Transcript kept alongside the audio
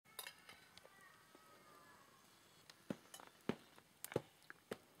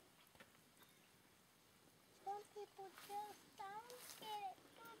people just don't get it,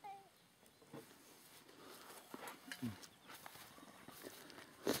 do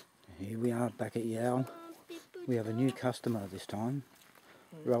they? Here we are back at Yalwal. We have a new customer this time.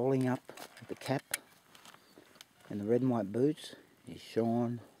 Rolling up with the cap and the red and white boots is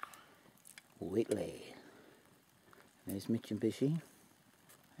Sean Whitley. There's Mitsubishi.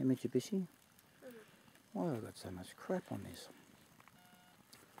 Hey Mitsubishi. Why have I got so much crap on this?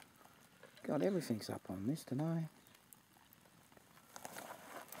 God, everything's up on this today.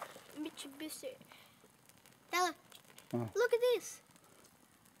 Mitsubishi. Della, Oh. look at this.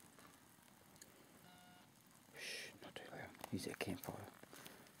 Shh, not too loud. Use that campfire.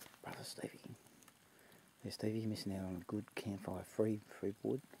 Brother Stevie. There's Stevie missing out on a good campfire. Free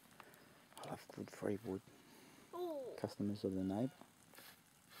wood. I love good free wood. Oh. Customers of the neighbour.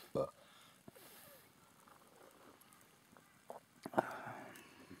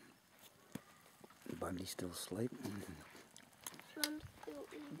 Bundy's still asleep. Mum's still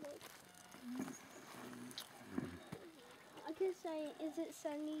in bed. I can say, is it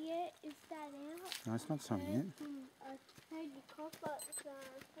sunny yet? Is that out? No, it's not sunny yet. I heard you cough, but I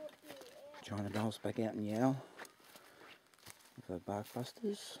thought you were out. China Doll's back out in Yalwal with her bark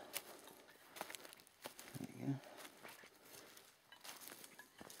busters. There you go.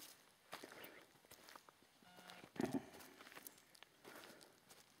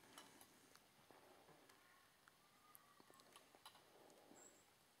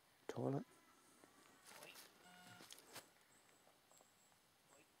 Toilet.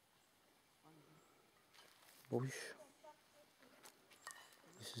 Bush.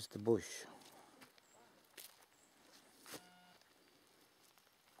 This is the bush.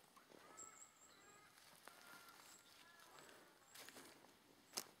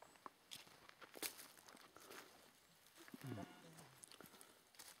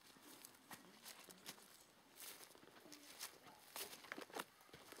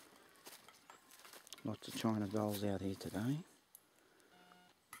 Lots of China dolls out here today.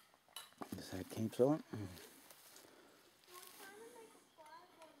 This is our campsite.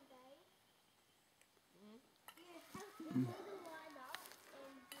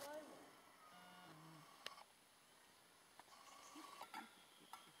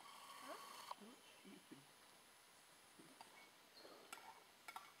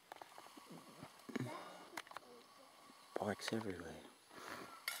 Bikes everywhere.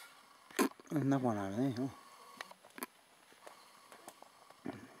 Another one over there. Oh.